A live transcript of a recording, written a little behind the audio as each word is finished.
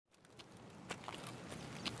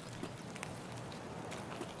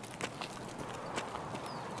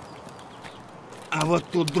А вот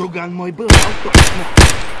тут друган мой был, точно.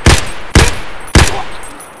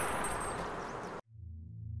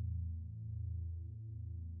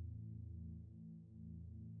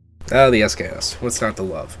 The SKS. What's not to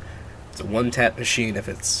love? It's a one-tap machine if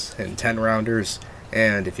it's in 10 rounders,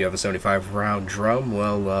 and if you have a 75 round drum,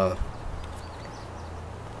 well,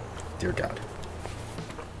 dear God.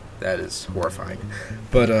 That is horrifying.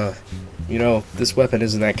 But, you know, this weapon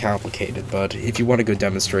isn't that complicated, but if you want a good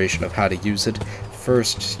demonstration of how to use it,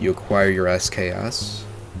 first you acquire your SKS,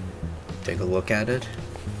 take a look at it.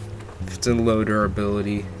 If it's in low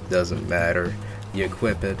durability, doesn't matter. You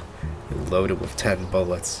equip it, you load it with 10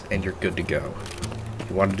 bullets, and you're good to go.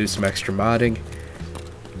 If you want to do some extra modding,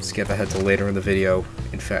 skip ahead to later in the video.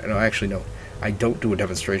 In fact, no, actually no. I don't do a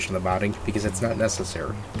demonstration of the modding because it's not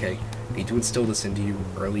necessary, okay? I need to instill this into you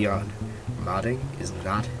early on. Modding is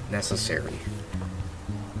not necessary.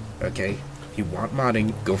 Okay? If you want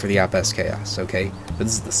modding, go for the SKS, okay? But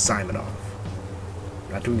this is the Simonov.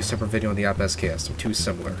 I'm not doing a separate video on the SKS. They're too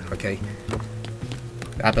similar, okay?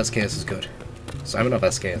 SKS is good. Simonov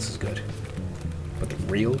SKS is good. But the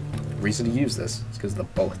real reason to use this is because of the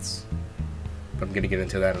bullets. But I'm gonna get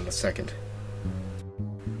into that in a second.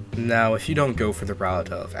 Now, if you don't go for the route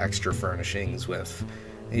of extra furnishings with,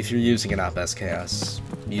 if you're using an SKS,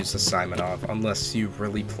 use the Simonov, unless you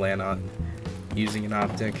really plan on using an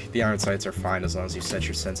optic. The iron sights are fine as long as you set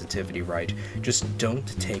your sensitivity right. Just don't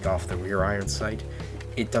take off the rear iron sight.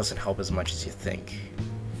 It doesn't help as much as you think.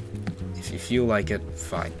 If you feel like it,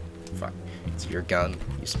 fine. Fine. It's your gun,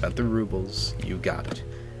 you spent the rubles, you got it.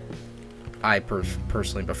 I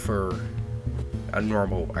personally prefer a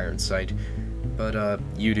normal iron sight. But,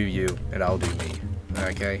 you do you, and I'll do me,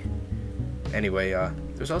 okay? Anyway,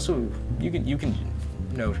 there's also, you can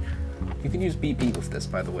note, you can use BP with this,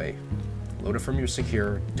 by the way. Load it from your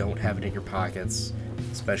secure, don't have it in your pockets,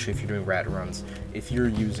 especially if you're doing rat runs. If you're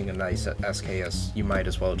using a nice SKS, you might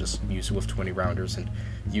as well just use it with 20 rounders and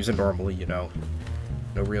use it normally, you know.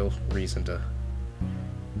 No real reason to,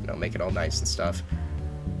 you know, make it all nice and stuff.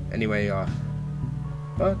 Anyway,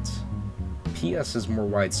 but PS is more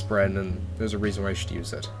widespread, and there's a reason why I should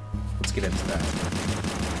use it. Let's get into that.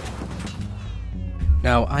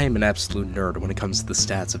 Now, I am an absolute nerd when it comes to the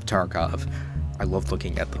stats of Tarkov. I love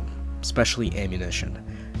looking at them, especially ammunition.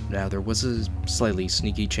 Now, there was a slightly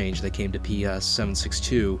sneaky change that came to PS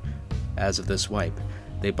 762 as of this wipe.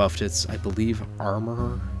 They buffed its, I believe,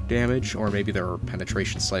 armor damage, or maybe their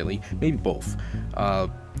penetration slightly, maybe both.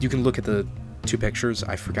 You can look at the two pictures.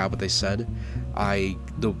 I forgot what they said.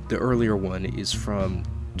 The earlier one is from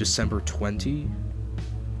December 20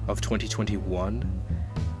 of 2021,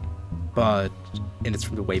 and it's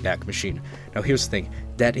from the Wayback Machine. Now here's the thing,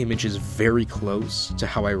 that image is very close to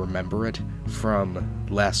how I remember it from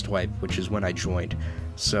last wipe, which is when I joined,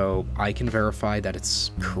 so I can verify that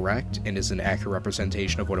it's correct and is an accurate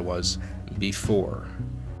representation of what it was before.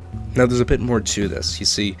 Now there's a bit more to this. You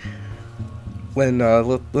see, when,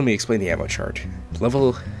 let me explain the ammo chart.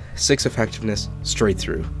 Level 6 effectiveness, straight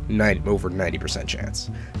through, over 90% chance.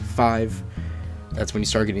 5, that's when you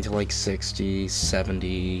start getting to like 60,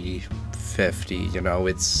 70, 50, you know,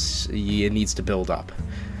 it needs to build up.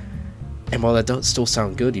 And while that does still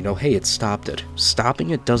sound good, you know, hey, it stopped it.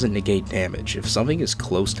 Stopping it doesn't negate damage. If something is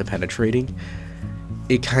close to penetrating,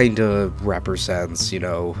 it kinda represents, you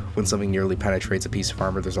know, when something nearly penetrates a piece of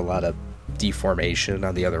armor, there's a lot of deformation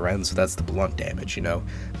on the other end, so that's the blunt damage, you know.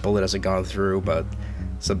 Bullet hasn't gone through, but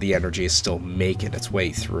some of the energy is still making its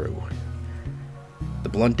way through. The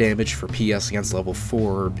blunt damage for PS against level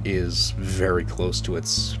 4 is very close to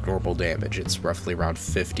its normal damage. It's roughly around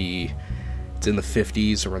 50, it's in the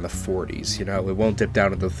 50s or in the 40s, you know. It won't dip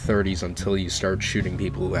down into the 30s until you start shooting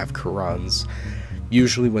people who have Korans.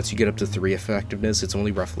 Usually once you get up to 3 effectiveness, it's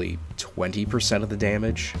only roughly 20% of the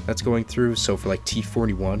damage that's going through, so for like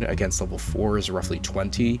T41 against level 4 is roughly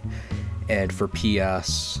 20, and for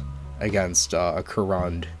PS against a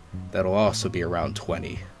Koran, that'll also be around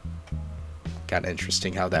 20. Kinda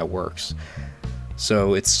interesting how that works.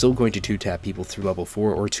 So it's still going to 2-tap people through level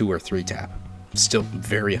 4 or 2 or 3-tap. Still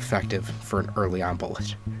very effective for an early on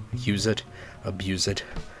bullet. Use it, abuse it,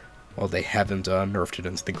 while they haven't nerfed it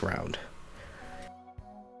into the ground.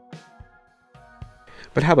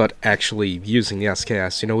 But how about actually using the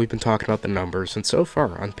SKS? You know, we've been talking about the numbers, and so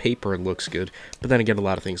far, on paper, it looks good. But then again, a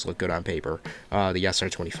lot of things look good on paper. The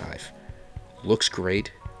SR25 looks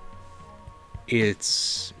great.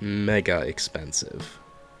 It's mega expensive.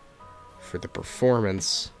 For the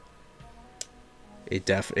performance, it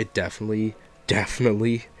definitely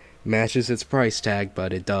matches its price tag,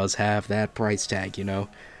 but it does have that price tag, you know?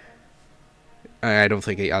 I don't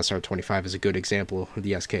think a SR25 is a good example of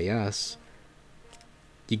the SKS.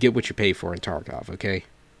 you get what you pay for in Tarkov, okay?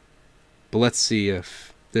 But let's see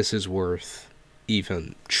if this is worth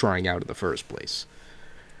even trying out in the first place.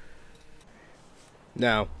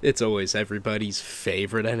 Now, it's always everybody's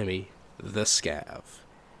favorite enemy, the Scav.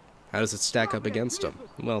 How does it stack up against them?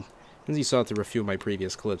 Well, as you saw through a few of my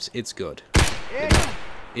previous clips, it's good.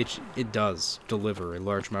 It does deliver a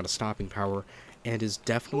large amount of stopping power, and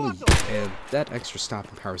that extra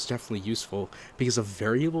stopping power is definitely useful because of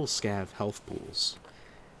variable Scav health pools.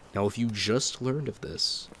 Now, if you just learned of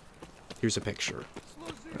this, here's a picture.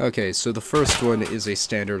 Okay, so the first one is a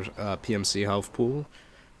standard PMC health pool,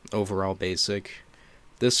 overall basic.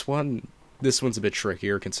 This one's a bit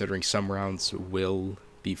trickier considering some rounds will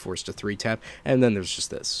be forced to 3-tap, and then there's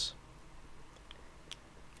just this.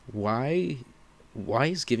 Why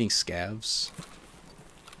is giving Scavs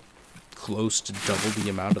close to double the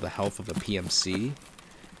amount of the health of a PMC?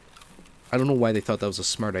 I don't know why they thought that was a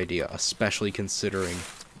smart idea, especially considering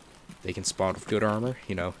they can spawn with good armor.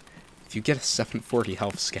 You know, if you get a 740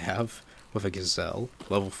 health Scav with a Gazelle,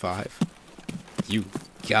 level 5, you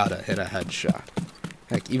gotta hit a headshot.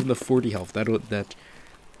 Heck, even the 40 health, that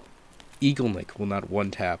Eagle Nick will not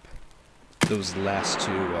one-tap those last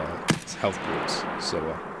two health pools.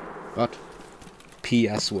 So, but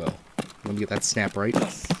PS will. Let me get that snap right.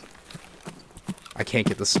 I can't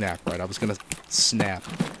get the snap right. I was gonna snap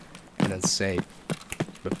and then say,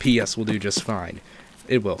 but PS will do just fine.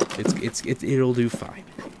 It will. It'll do fine.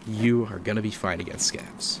 You are gonna be fine against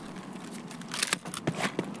Scavs.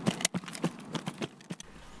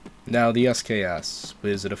 Now, the SKS,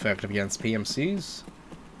 is it effective against PMCs?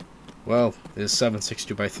 Well, is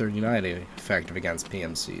 762x39 effective against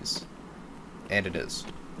PMCs? And it is,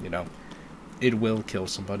 you know. It will kill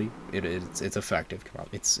somebody. It's effective, come on.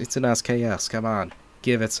 It's an SKS, come on.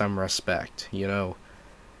 Give it some respect, you know.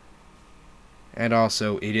 And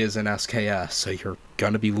also, it is an SKS, so you're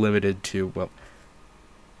gonna be limited to, well,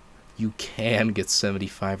 you can get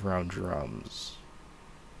 75-round drums.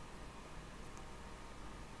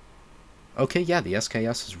 Okay, yeah, the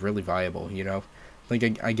SKS is really viable, you know. Like,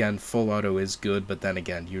 again, full auto is good, but then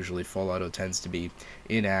again, usually full auto tends to be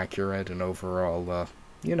inaccurate and overall,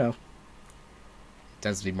 you know,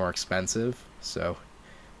 tends to be more expensive. So,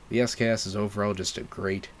 the SKS is overall just a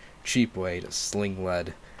great, cheap way to sling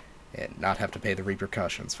lead and not have to pay the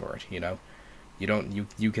repercussions for it, you know.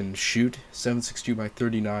 You can shoot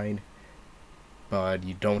 762x39, but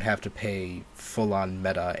you don't have to pay full-on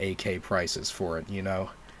meta AK prices for it, you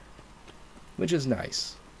know. Which is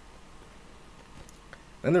nice.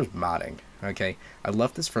 Then there's modding, okay? I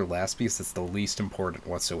left this for last because it's the least important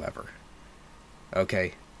whatsoever.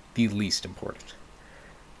 Okay? The least important.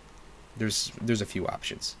 There's a few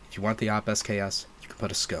options. If you want the Op SKS, you can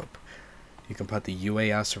put a scope. You can put the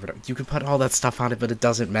UAS, or you can put all that stuff on it, but it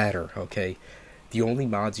doesn't matter, okay? The only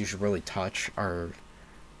mods you should really touch are...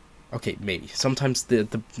 Okay, maybe. Sometimes the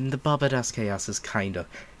Bubbet SKSs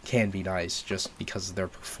can be nice just because of their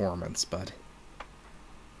performance, but...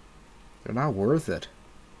 they're not worth it.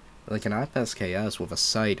 Like, an Op SKS with a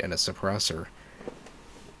sight and a suppressor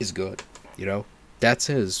is good, you know? That's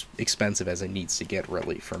as expensive as it needs to get,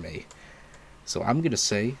 really, for me. So I'm gonna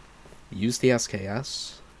say, use the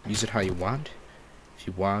SKS, use it how you want. If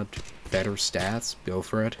you want better stats, go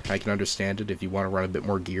for it. I can understand it if you want to run a bit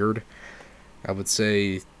more geared. I would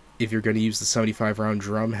say, if you're gonna use the 75-round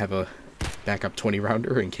drum, have a backup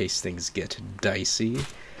 20-rounder in case things get dicey.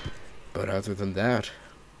 But other than that,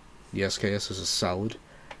 the SKS is a solid,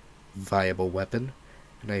 viable weapon,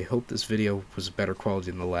 and I hope this video was better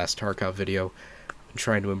quality than the last Tarkov video. I'm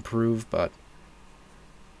trying to improve, but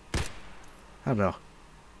I don't know.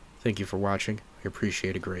 Thank you for watching. I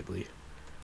appreciate it greatly.